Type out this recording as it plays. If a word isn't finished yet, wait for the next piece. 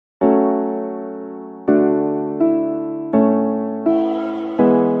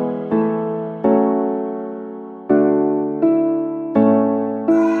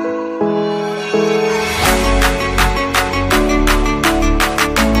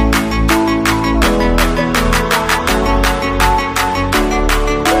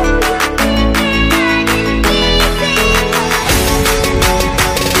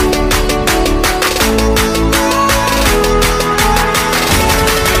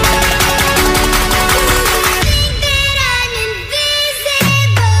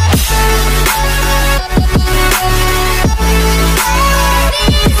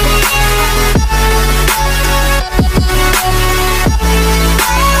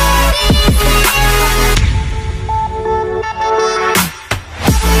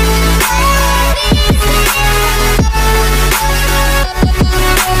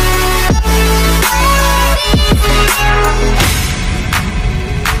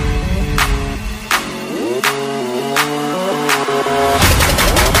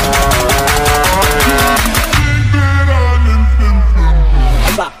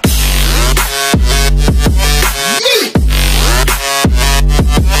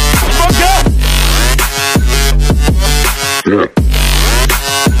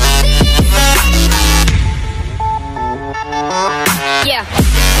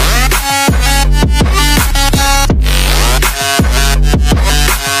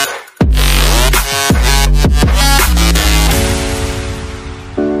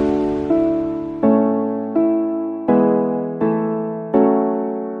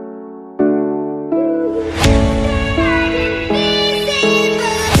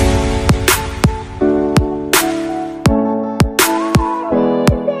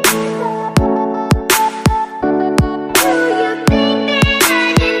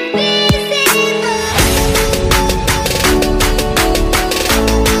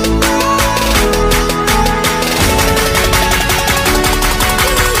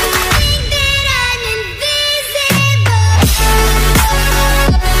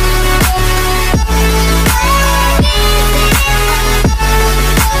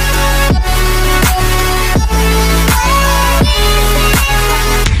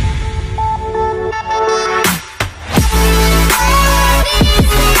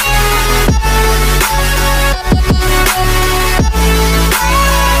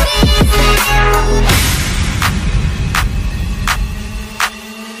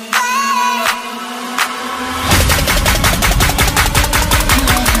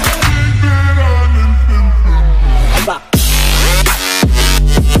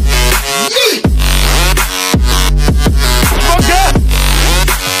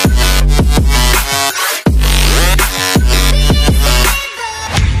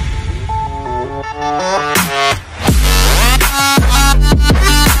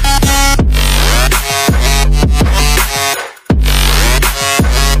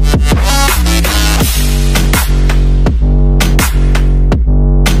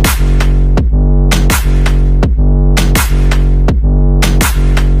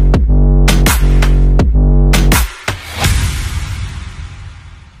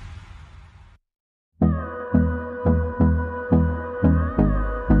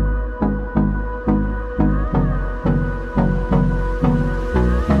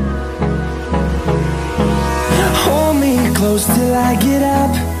close till I get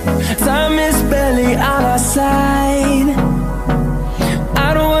up. Time is barely on our side. I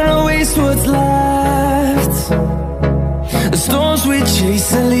don't wanna waste what's left. The storms we chase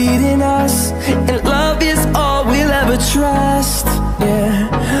are leading us, and love is all we'll ever trust. Yeah,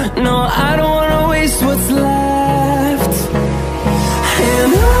 no, I don't wanna waste what's left.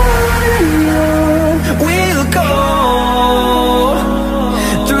 And on we'll go,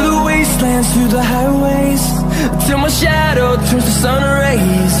 through the wastelands, through the highways, till my shadow turns to sun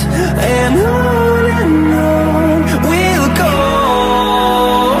rays. And on we'll go,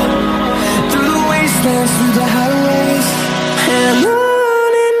 through the wastelands, through the highways, and on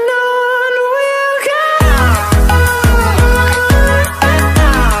we'll go.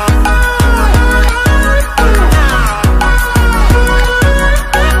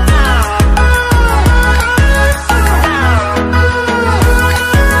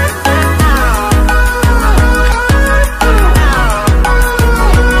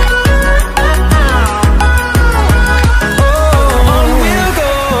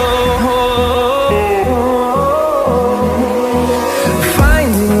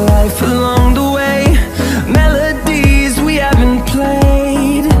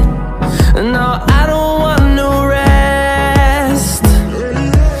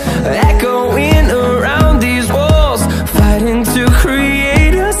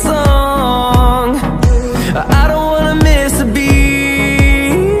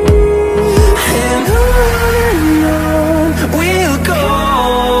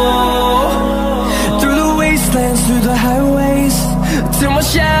 Through the highways, till my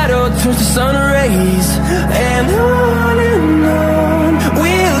shadow turns to sun rays. And on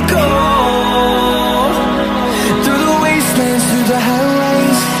we'll go, through the wastelands, through the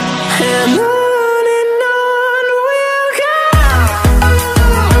highways, and on we'll go.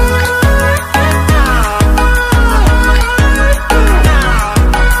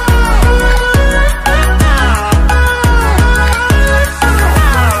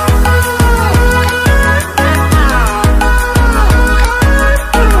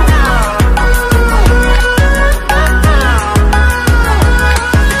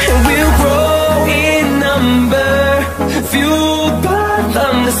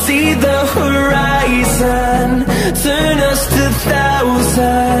 See the horizon, turn us to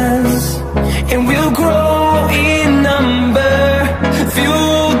thousands, and we'll grow in number,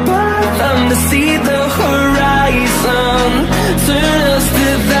 fueled by them to see the horizon, turn us to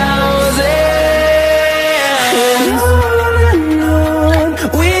thousands. And on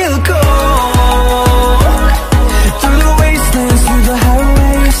we'll go, through the wastelands, through the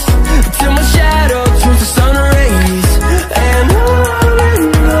highways, till my shadow turns to sun rays. And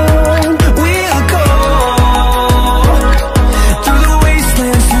we'll go, through the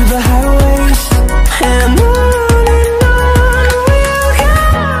wastelands, through the highways, and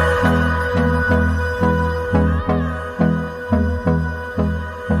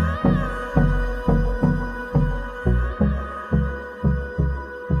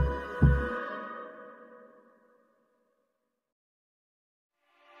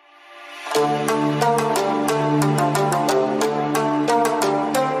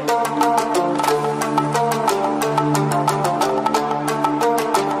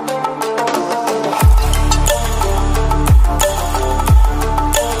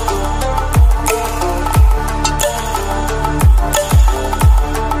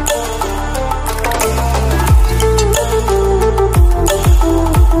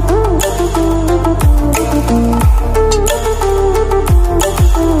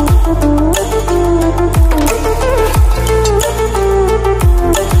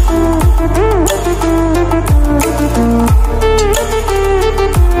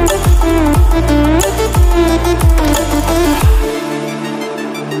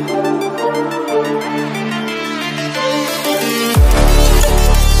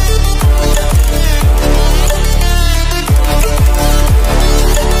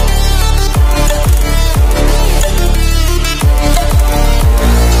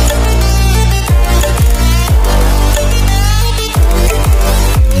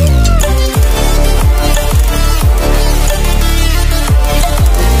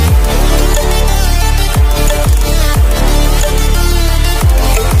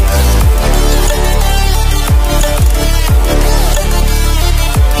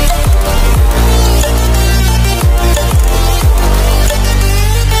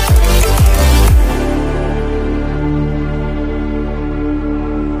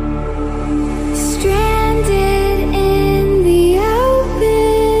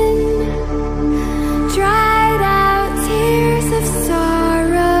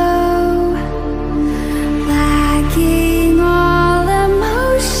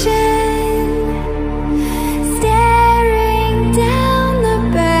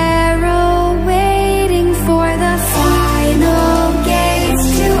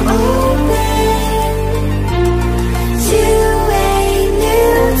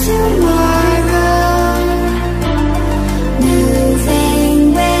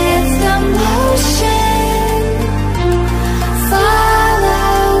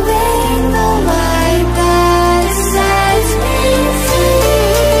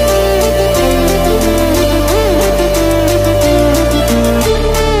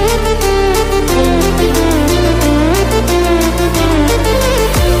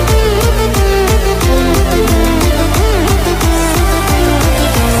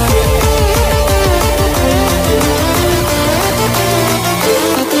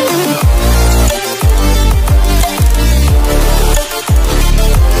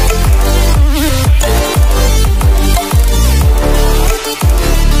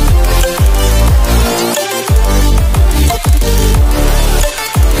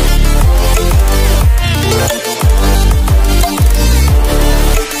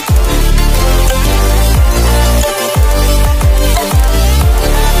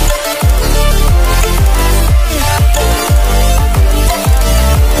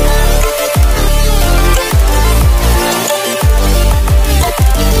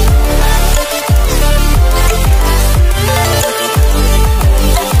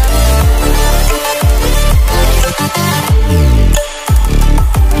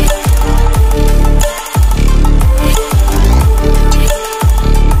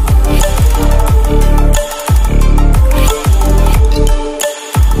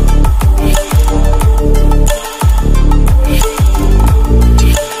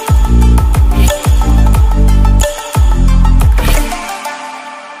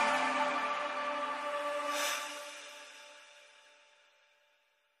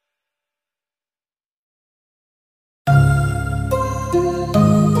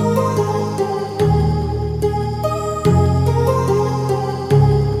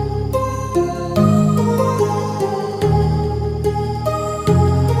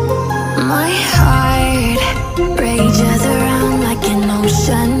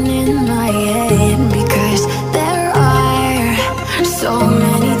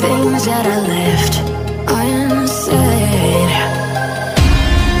that I left unsaid.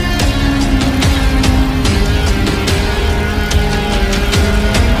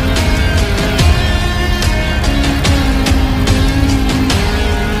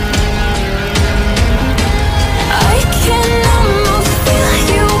 I can almost feel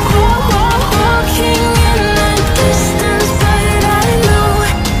you walking in the distance, but I know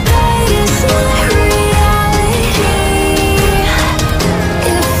that it's not reality.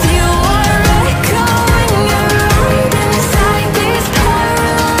 If you are echoing around inside these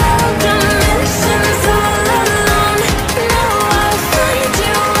parallel dimensions all alone, now I'll find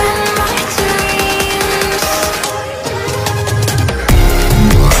you in my dreams.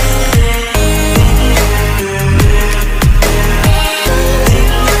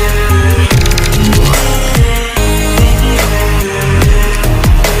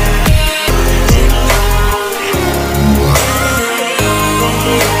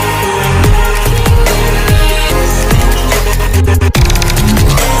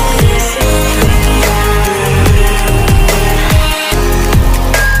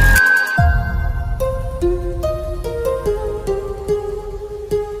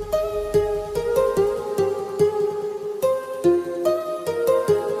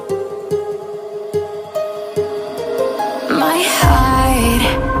 My heart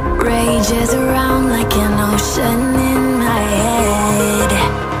rages around like an ocean in my head.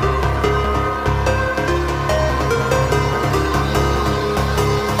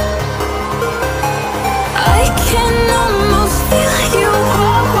 I can almost feel you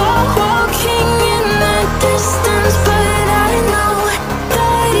walking in the distance, but I know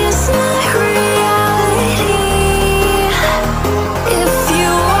that it's not reality. If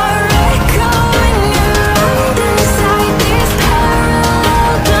you are echoing around inside these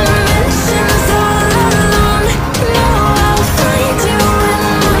parallel dimensions all alone, now I'll find you in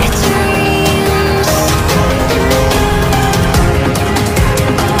my dreams.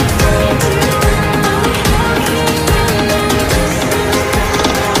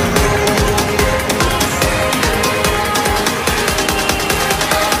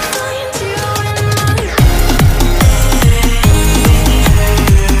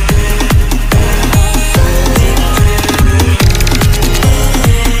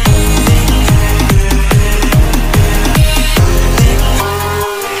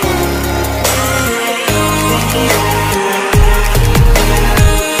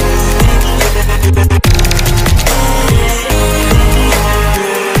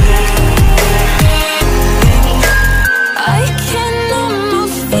 I can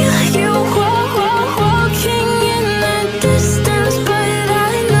almost feel you walking in the distance, but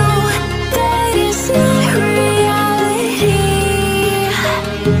I know that it's not reality.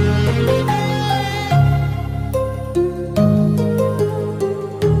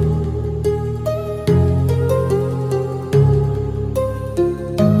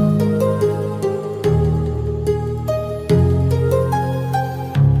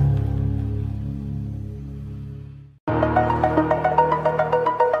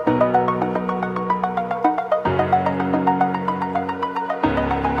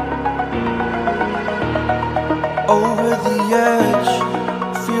 Over the edge,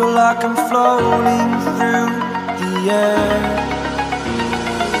 feel like I'm floating through the air.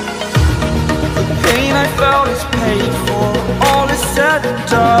 The pain I felt is paid for, all is said and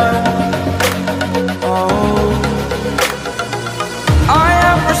done. Oh, I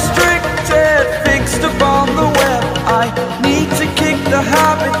am restricted, fixed upon the web. I need to kick the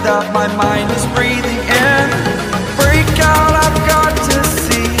habit that my mind is breathing in. Break out, I've got to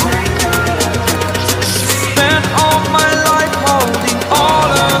see. Spent all my life holding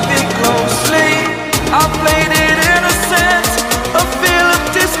all of it closely. I played it innocent, a feel of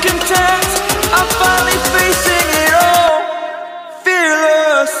discontent. I'm finally facing it all,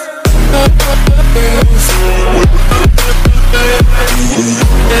 fearless.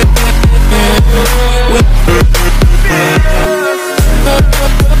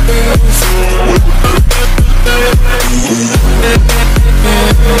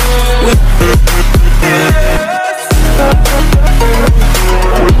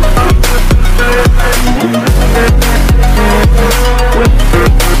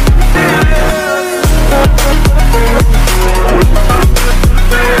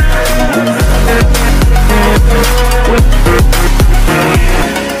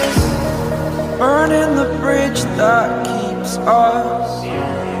 Burning the bridge that keeps us.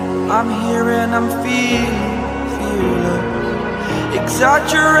 I'm here and I'm fearless.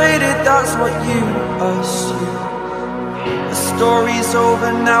 Exaggerated, that's what you assume. The story's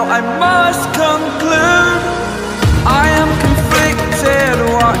over now, I must conclude. I am conflicted,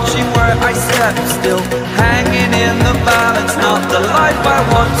 watching where my steps, still hanging in the balance. Not the life I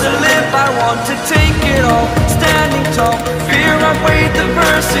want to live, I want to take it all. Standing tall, fear outweighed the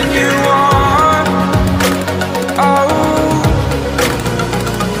person you are. Oh,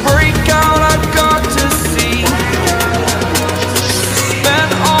 break out, I've got to see.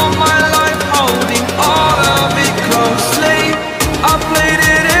 Spent all my life holding all of it closely. I played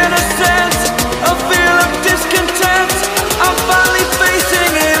it innocent, a feel of discontent. I'm finally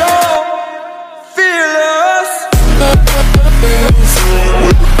facing it all, fearless.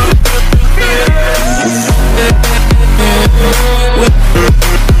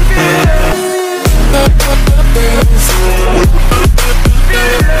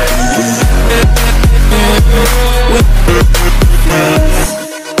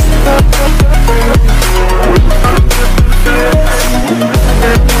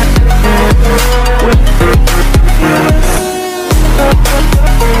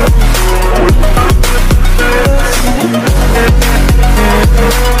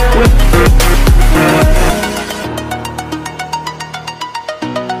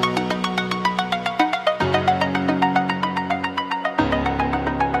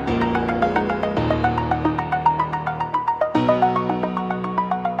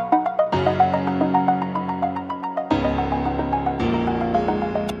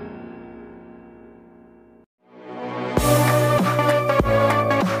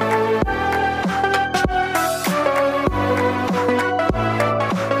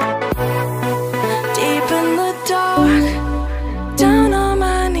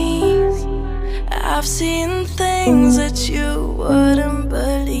 I've seen things that you wouldn't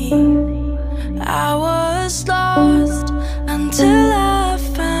believe. I was lost until I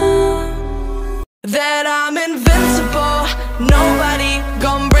found that I'm invincible. Nobody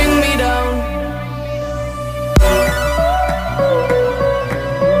gon' bring me down.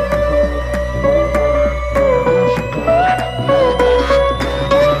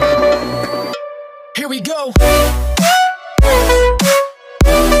 Here we go.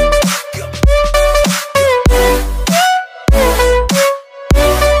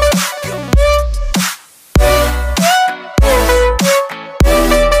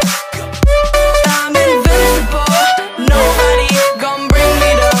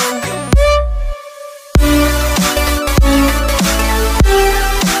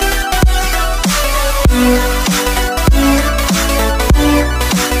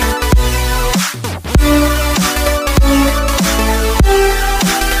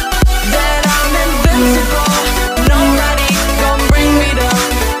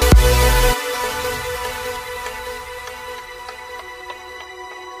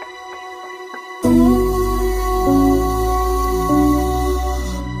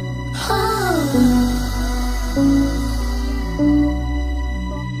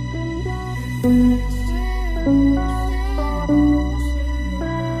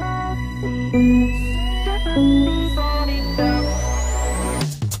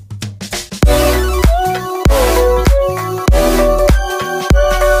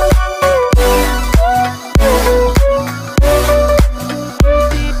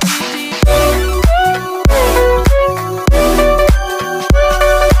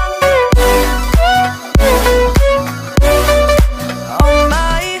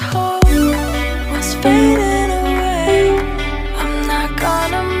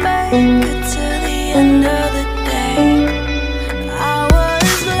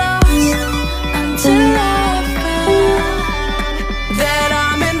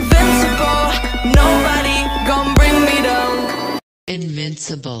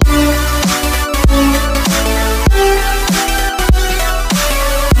 Invincible.